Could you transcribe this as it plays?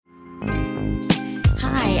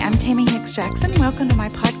Hi, I'm Tammy Hicks Jackson. Welcome to my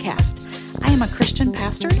podcast. I am a Christian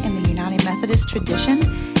pastor in the United Methodist tradition,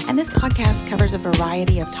 and this podcast covers a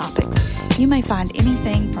variety of topics. You may find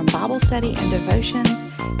anything from Bible study and devotions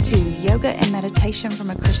to yoga and meditation from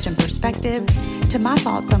a Christian perspective to my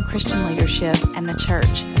thoughts on Christian leadership and the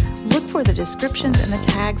church. Look for the descriptions and the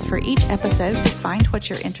tags for each episode to find what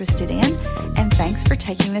you're interested in, and thanks for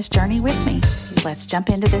taking this journey with me. Let's jump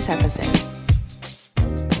into this episode.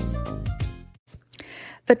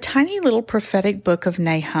 The tiny little prophetic book of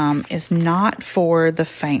Nahum is not for the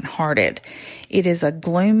faint-hearted. It is a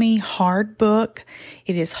gloomy, hard book.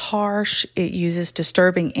 It is harsh. It uses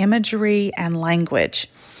disturbing imagery and language.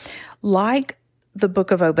 Like the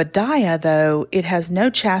book of Obadiah, though, it has no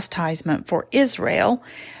chastisement for Israel,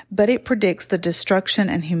 but it predicts the destruction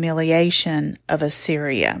and humiliation of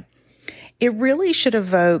Assyria. It really should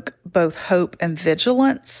evoke both hope and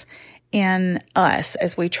vigilance in us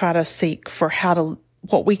as we try to seek for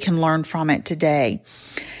what we can learn from it today.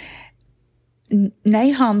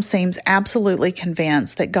 Nahum seems absolutely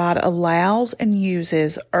convinced that God allows and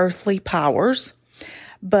uses earthly powers,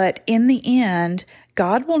 but in the end,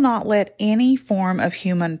 God will not let any form of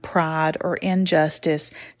human pride or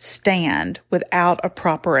injustice stand without a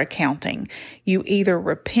proper accounting. You either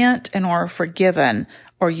repent and are forgiven,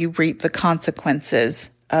 or you reap the consequences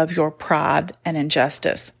of your pride and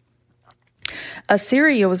injustice.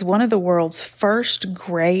 Assyria was one of the world's first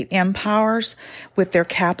great empires, with their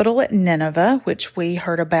capital at Nineveh, which we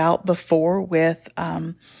heard about before with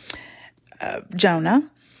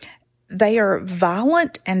Jonah. They are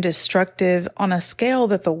violent and destructive on a scale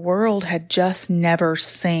that the world had just never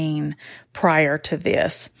seen prior to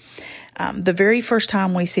this. The very first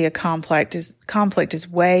time we see a conflict is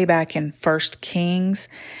way back in 1 Kings.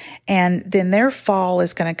 And then their fall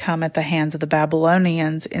is going to come at the hands of the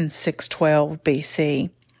Babylonians in 612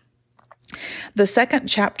 BC. The second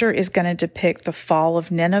chapter is going to depict the fall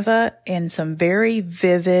of Nineveh in some very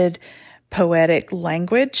vivid, poetic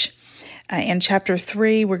language. In chapter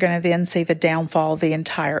 3, we're going to then see the downfall of the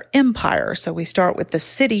entire empire. So we start with the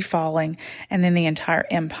city falling and then the entire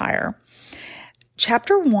empire.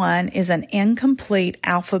 Chapter 1 is an incomplete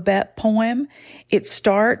alphabet poem. It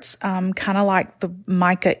starts kind of like the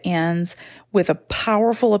Micah ends, with a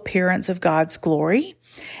powerful appearance of God's glory.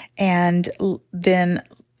 And then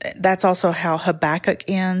that's also how Habakkuk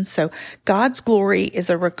ends. So God's glory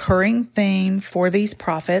is a recurring theme for these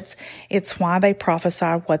prophets. It's why they prophesy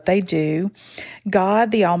what they do.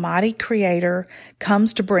 God, the Almighty Creator,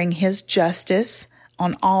 comes to bring His justice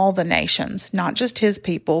on all the nations, not just His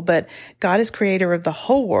people, but God is creator of the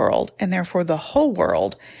whole world, and therefore the whole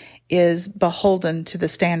world is beholden to the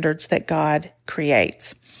standards that God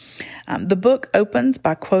creates. The book opens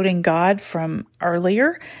by quoting God from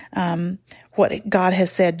earlier, what God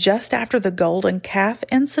has said just after the golden calf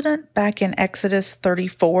incident back in Exodus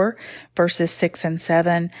 34, verses 6 and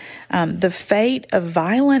 7. The fate of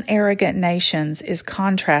violent, arrogant nations is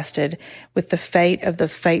contrasted with the fate of the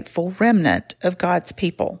faithful remnant of God's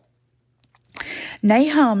people.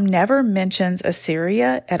 Nahum never mentions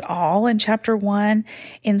Assyria at all in chapter 1.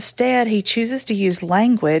 Instead, he chooses to use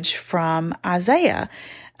language from Isaiah,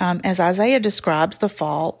 as Isaiah describes the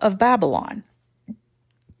fall of Babylon.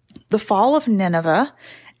 The fall of Nineveh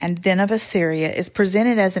and then of Assyria is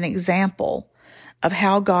presented as an example of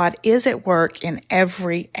how God is at work in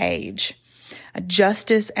every age.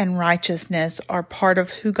 Justice and righteousness are part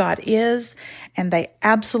of who God is, and they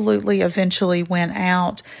absolutely eventually win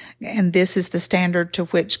out. And this is the standard to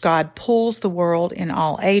which God pulls the world in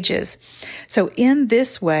all ages. So in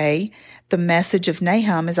this way, the message of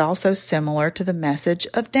Nahum is also similar to the message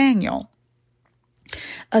of Daniel.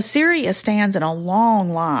 Assyria stands in a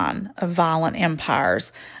long line of violent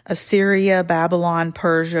empires: Assyria, Babylon,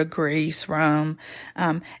 Persia, Greece, Rome,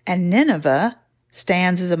 and Nineveh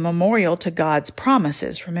stands as a memorial to God's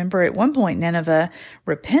promises. Remember, at one point, Nineveh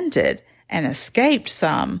repented and escaped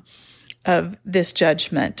some of this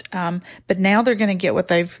judgment, but now they're going to get what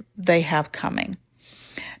they have coming.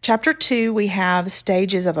 Chapter 2, we have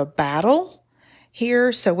stages of a battle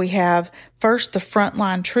here. So we have first the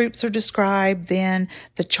frontline troops are described, then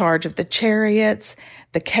the charge of the chariots,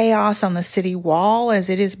 the chaos on the city wall as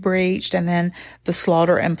it is breached, and then the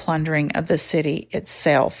slaughter and plundering of the city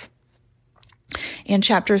itself. In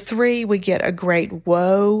chapter 3, we get a great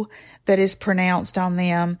woe that is pronounced on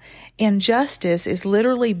them. Injustice is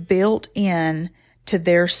literally built in to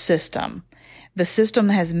their system. The system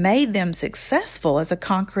has made them successful as a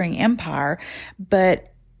conquering empire, but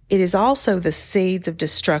it is also the seeds of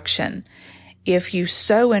destruction. If you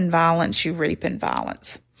sow in violence, you reap in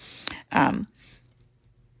violence.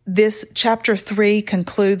 This chapter 3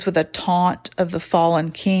 concludes with a taunt of the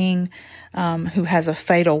fallen king who has a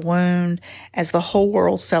fatal wound as the whole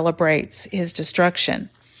world celebrates his destruction.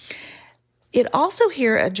 It also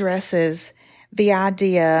here addresses the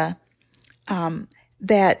idea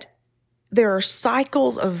that there are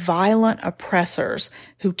cycles of violent oppressors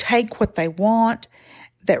who take what they want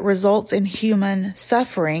that results in human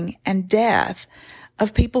suffering and death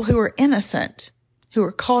of people who are innocent, who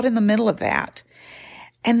are caught in the middle of that.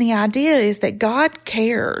 And the idea is that God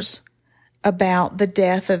cares about the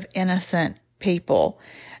death of innocent people,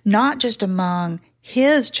 not just among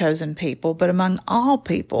his chosen people, but among all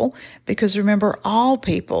people, because remember, all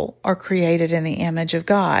people are created in the image of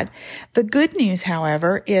God. The good news,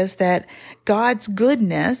 however, is that God's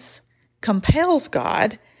goodness compels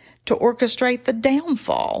God to orchestrate the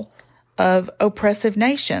downfall of oppressive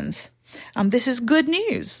nations. This is good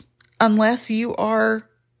news, unless you are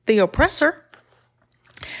the oppressor.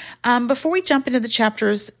 Before we jump into the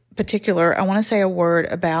chapters particular, I want to say a word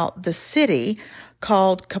about the city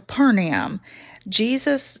called Capernaum.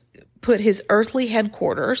 Jesus put his earthly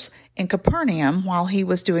headquarters in Capernaum while he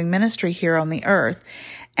was doing ministry here on the earth.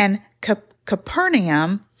 And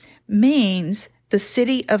Capernaum means the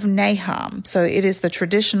city of Nahum. So it is the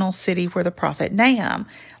traditional city where the prophet Nahum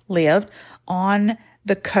lived on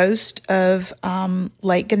the coast of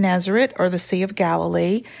Lake Gennesaret or the Sea of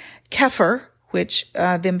Galilee. Kepher, which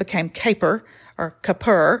then became Caper or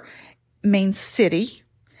Kapur, means city,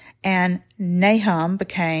 and Nahum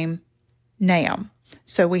became Nahum.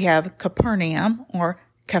 So we have Capernaum or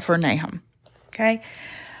Capharnaum. Okay.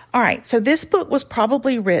 All right. So this book was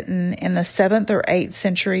probably written in the 7th or 8th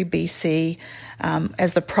century BC,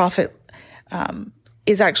 as the prophet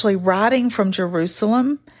is actually writing from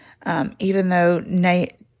Jerusalem, even though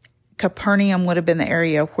Capernaum would have been the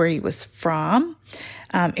area where he was from.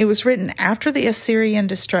 It was written after the Assyrian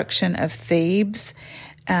destruction of Thebes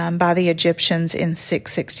by the Egyptians in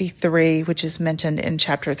 663, which is mentioned in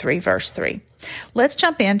chapter 3, verse 3. Let's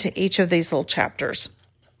jump into each of these little chapters.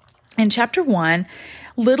 In chapter 1,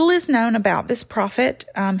 little is known about this prophet.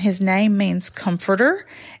 His name means comforter,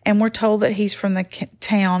 and we're told that he's from the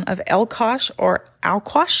town of Elkosh or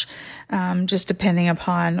Alkosh, just depending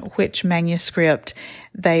upon which manuscript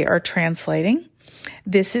they are translating.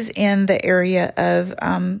 This is in the area of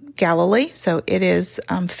Galilee, so it is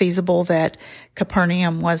feasible that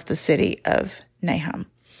Capernaum was the city of Nahum.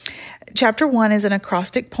 Chapter 1 is an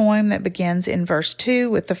acrostic poem that begins in verse 2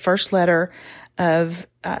 with the first letter of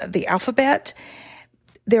the alphabet.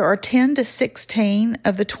 There are 10 to 16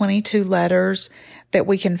 of the 22 letters that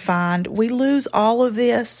we can find. We lose all of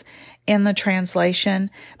this in the translation,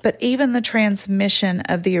 but even the transmission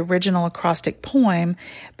of the original acrostic poem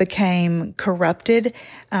became corrupted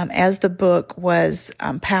as the book was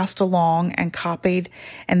passed along and copied,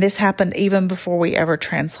 and this happened even before we ever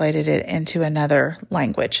translated it into another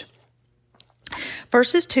language.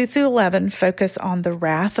 Verses 2 through 11 focus on the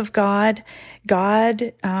wrath of God.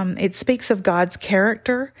 It speaks of God's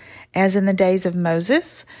character, as in the days of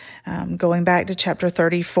Moses, going back to chapter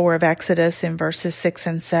 34 of Exodus in verses 6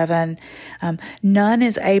 and 7. None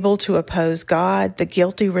is able to oppose God. The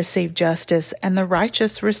guilty receive justice, and the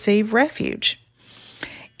righteous receive refuge.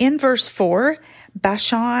 In verse 4,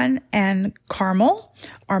 Bashan and Carmel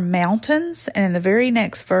are mountains, and in the very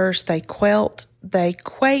next verse, they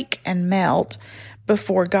quake and melt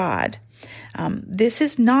before God. This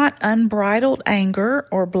is not unbridled anger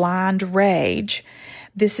or blind rage.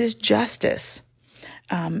 This is justice.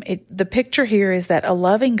 The picture here is that a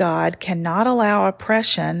loving God cannot allow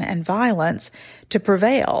oppression and violence to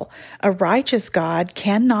prevail. A righteous God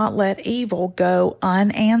cannot let evil go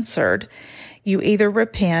unanswered. You either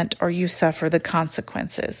repent or you suffer the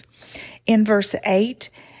consequences. In verse 8,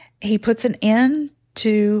 he puts an end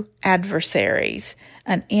to adversaries,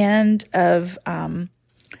 an end of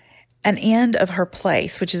her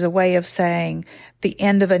place, which is a way of saying the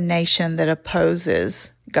end of a nation that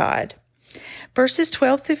opposes God. Verses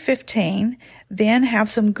 12 through 15 then have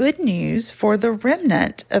some good news for the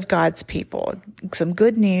remnant of God's people, some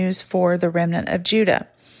good news for the remnant of Judah.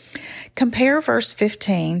 Compare verse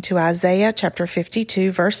 15 to Isaiah chapter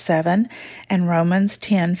 52, verse 7, and Romans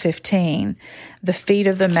 10:15, the feet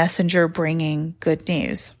of the messenger bringing good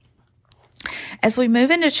news. As we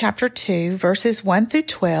move into chapter 2, verses 1 through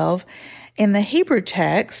 12, in the Hebrew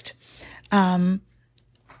text, the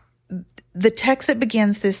text that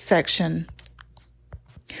begins this section.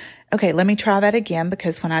 Okay, let me try that again,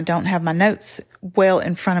 because when I don't have my notes well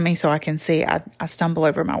in front of me so I can see, I stumble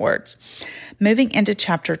over my words. Moving into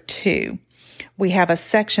chapter 2, we have a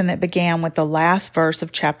section that began with the last verse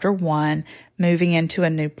of chapter 1, moving into a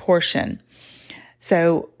new portion.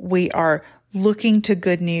 So we are looking to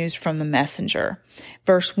good news from the messenger.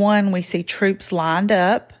 Verse 1, we see troops lined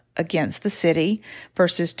up against the city.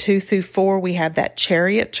 Verses 2 through 4, we have that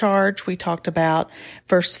chariot charge we talked about.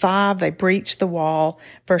 Verse 5, they breach the wall.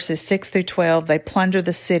 Verses 6 through 12, they plunder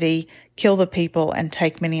the city, kill the people, and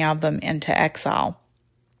take many of them into exile.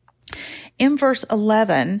 In verse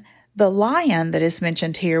 11, the lion that is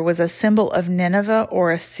mentioned here was a symbol of Nineveh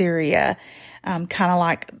or Assyria, kind of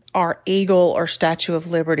like our eagle or Statue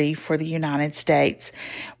of Liberty for the United States.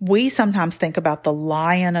 We sometimes think about the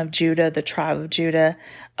Lion of Judah, the tribe of Judah.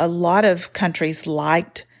 A lot of countries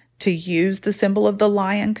liked to use the symbol of the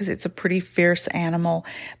lion because it's a pretty fierce animal.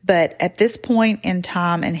 But at this point in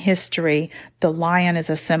time in history, the lion is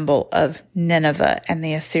a symbol of Nineveh and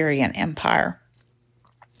the Assyrian Empire.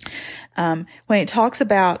 When it talks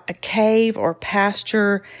about a cave or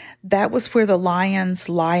pasture, that was where the lions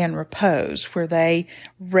lie in repose, where they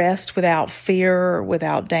rest without fear or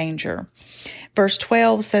without danger. Verse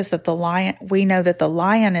 12 says that we know that the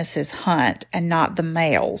lionesses hunt and not the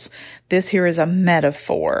males. This here is a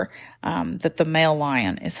metaphor, that the male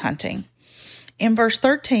lion is hunting. In verse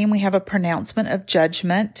 13, we have a pronouncement of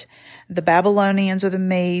judgment. The Babylonians or the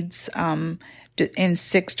Medes, in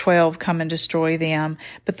 6:12 come and destroy them.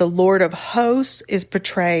 But the Lord of hosts is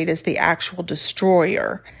portrayed as the actual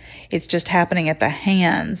destroyer. It's just happening at the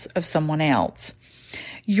hands of someone else.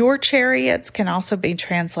 Your chariots can also be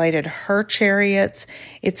translated her chariots.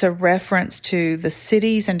 It's a reference to the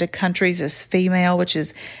cities and to countries as female, which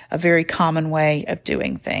is a very common way of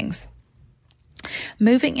doing things.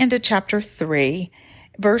 Moving into chapter 3,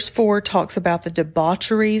 verse 4 talks about the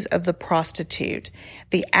debaucheries of the prostitute,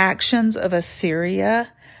 the actions of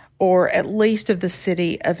Assyria, or at least of the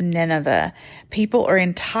city of Nineveh. People are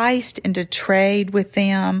enticed into trade with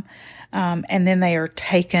them, and then they are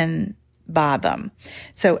taken by them.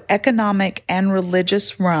 So economic and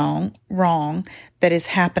religious wrong that is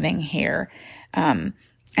happening here. And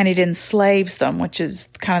it enslaves them, which is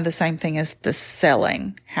kind of the same thing as the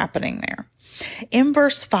selling happening there. In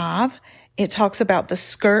verse 5, it talks about the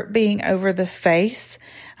skirt being over the face.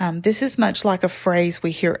 This is much like a phrase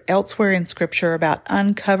we hear elsewhere in Scripture about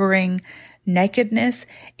uncovering nakedness.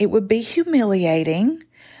 It would be humiliating.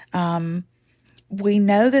 We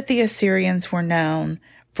know that the Assyrians were known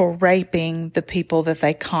for raping the people that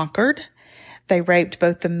they conquered. They raped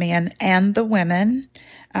both the men and the women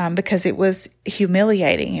because it was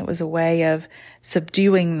humiliating. It was a way of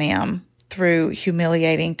subduing them through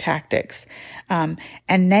humiliating tactics. And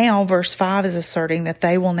now verse 5 is asserting that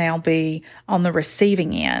they will now be on the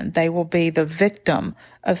receiving end. They will be the victim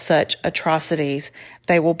of such atrocities.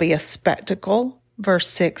 They will be a spectacle, verse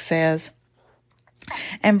 6 says.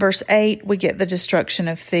 And verse 8, we get the destruction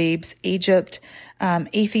of Thebes, Egypt.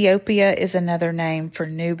 Ethiopia is another name for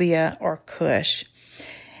Nubia or Cush.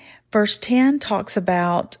 Verse 10 talks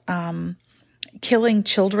about killing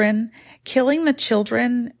children. Killing the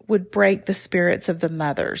children would break the spirits of the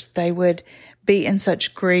mothers. They would be in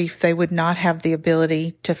such grief, they would not have the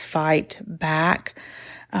ability to fight back.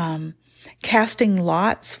 Casting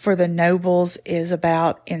lots for the nobles is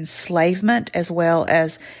about enslavement as well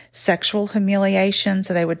as sexual humiliation.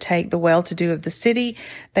 So they would take the well-to-do of the city.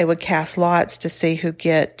 They would cast lots to see who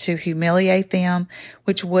get to humiliate them,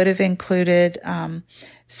 which would have included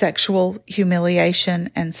sexual humiliation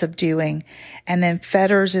and subduing. And then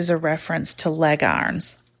fetters is a reference to leg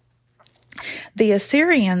irons. The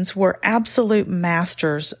Assyrians were absolute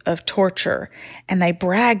masters of torture, and they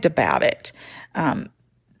bragged about it.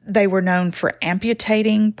 They were known for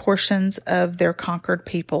amputating portions of their conquered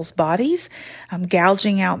people's bodies,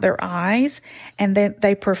 gouging out their eyes, and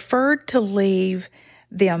they preferred to leave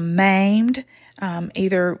them maimed,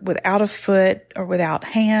 either without a foot or without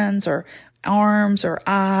hands or arms or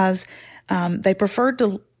eyes. They preferred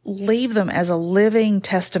to leave them as a living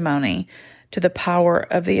testimony to the power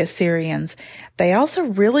of the Assyrians. They also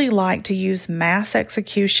really liked to use mass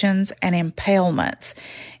executions and impalements.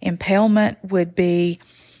 Impalement would be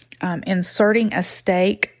inserting a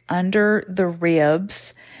stake under the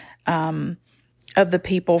ribs of the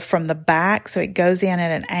people from the back. So it goes in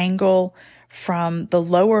at an angle from the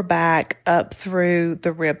lower back up through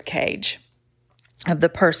the rib cage of the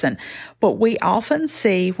person. What we often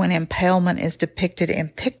see when impalement is depicted in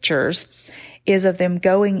pictures is of them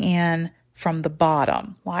going in from the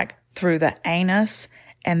bottom, like through the anus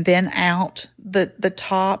and then out the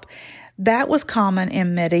top. That was common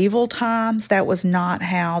in medieval times. That was not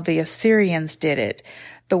how the Assyrians did it.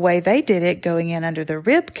 The way they did it, going in under the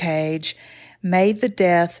rib cage, made the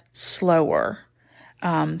death slower.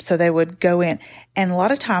 So they would go in, and a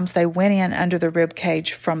lot of times they went in under the rib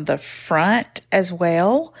cage from the front as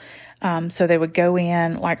well. So they would go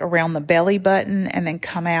in like around the belly button and then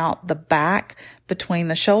come out the back between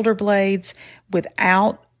the shoulder blades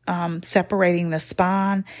without separating the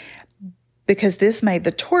spine, because this made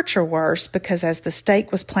the torture worse, because as the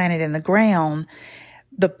stake was planted in the ground,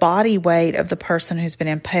 the body weight of the person who's been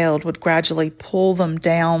impaled would gradually pull them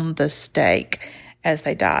down the stake as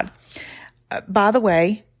they died. By the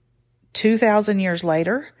way, 2,000 years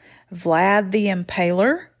later, Vlad the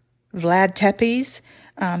Impaler, Vlad Tepes,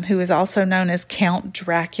 who is also known as Count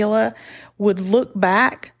Dracula, would look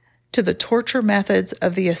back to the torture methods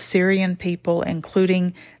of the Assyrian people,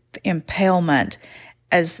 including impalement,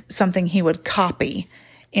 as something he would copy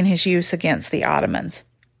in his use against the Ottomans.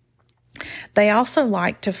 They also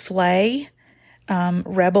liked to flay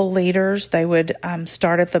rebel leaders. They would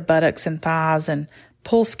start at the buttocks and thighs and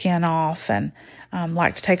pull skin off, and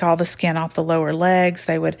like to take all the skin off the lower legs.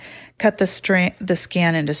 They would cut the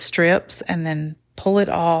skin into strips and then pull it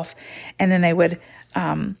off, and then they would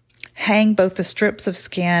hang both the strips of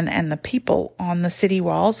skin and the people on the city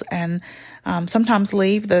walls, and sometimes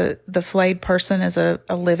leave the flayed person as a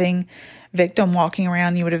living victim walking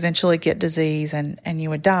around. You would eventually get disease and you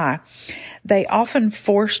would die. They often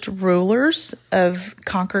forced rulers of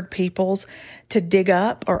conquered peoples to dig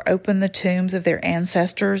up or open the tombs of their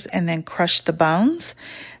ancestors and then crush the bones.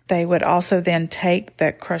 They would also then take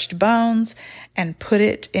the crushed bones and put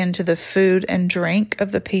it into the food and drink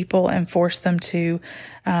of the people and force them to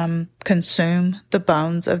consume the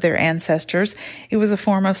bones of their ancestors. It was a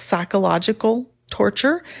form of psychological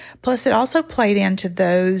torture. Plus, it also played into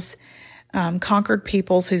those conquered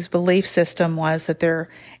peoples whose belief system was that their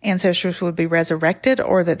ancestors would be resurrected,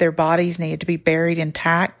 or that their bodies needed to be buried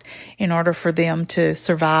intact in order for them to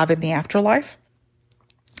survive in the afterlife.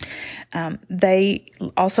 They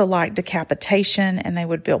also liked decapitation, and they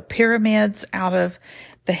would build pyramids out of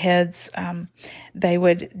the heads. They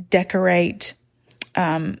would decorate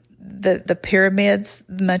the pyramids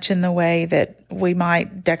much in the way that we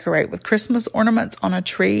might decorate with Christmas ornaments on a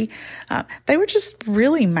tree. They were just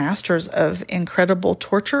really masters of incredible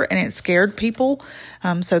torture, and it scared people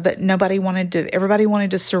so that everybody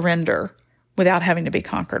wanted to surrender without having to be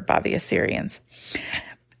conquered by the Assyrians.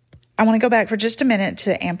 I want to go back for just a minute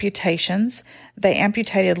to amputations. They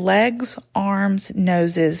amputated legs, arms,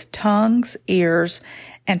 noses, tongues, ears,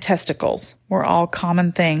 and testicles were all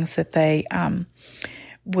common things that they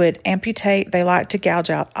would amputate. They liked to gouge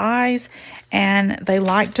out eyes, and they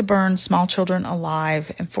liked to burn small children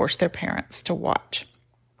alive and force their parents to watch.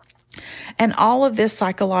 And all of this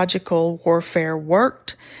psychological warfare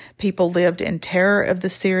worked. People lived in terror of the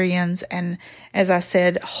Syrians, and as I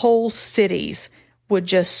said, whole cities would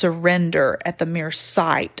just surrender at the mere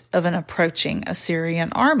sight of an approaching Assyrian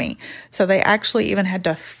army. So they actually even had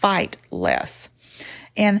to fight less.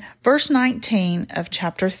 In verse 19 of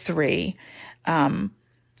chapter 3,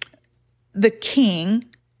 the king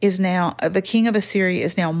of Assyria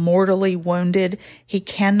is now mortally wounded. He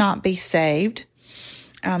cannot be saved.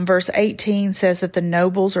 Verse 18 says that the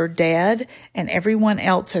nobles are dead and everyone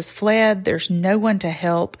else has fled. There's no one to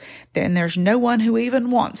help, and there's no one who even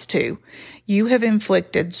wants to. You have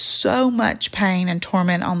inflicted so much pain and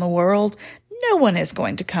torment on the world. No one is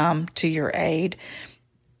going to come to your aid.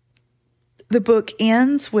 The book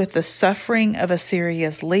ends with the suffering of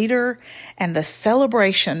Assyria's leader and the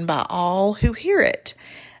celebration by all who hear it.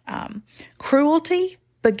 Cruelty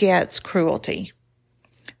begets cruelty.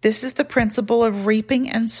 This is the principle of reaping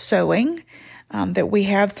and sowing that we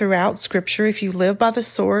have throughout Scripture. If you live by the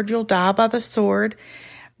sword, you'll die by the sword.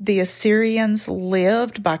 The Assyrians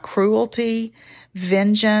lived by cruelty,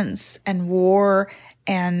 vengeance, and war,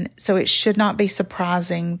 and so it should not be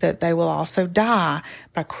surprising that they will also die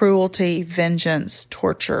by cruelty, vengeance,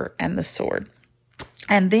 torture, and the sword.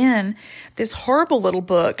 And then this horrible little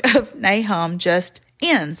book of Nahum just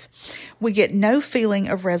ends. We get no feeling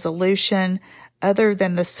of resolution other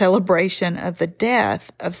than the celebration of the death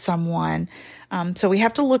of someone. So we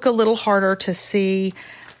have to look a little harder to see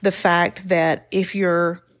the fact that if you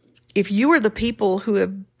are the people who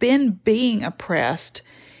have been being oppressed,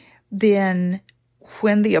 then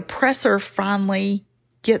when the oppressor finally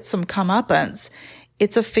gets some comeuppance,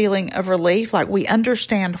 it's a feeling of relief. Like, we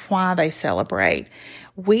understand why they celebrate.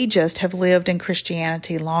 We just have lived in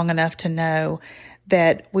Christianity long enough to know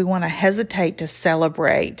that we want to hesitate to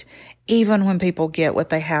celebrate even when people get what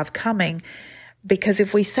they have coming. Because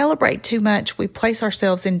if we celebrate too much, we place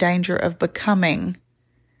ourselves in danger of becoming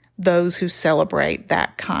those who celebrate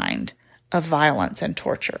that kind of violence and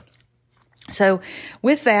torture. So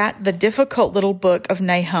with that, the difficult little book of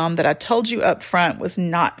Nahum that I told you up front was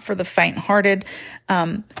not for the faint-hearted,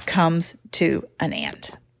 comes to an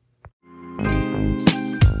end.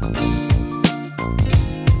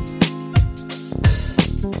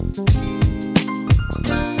 you.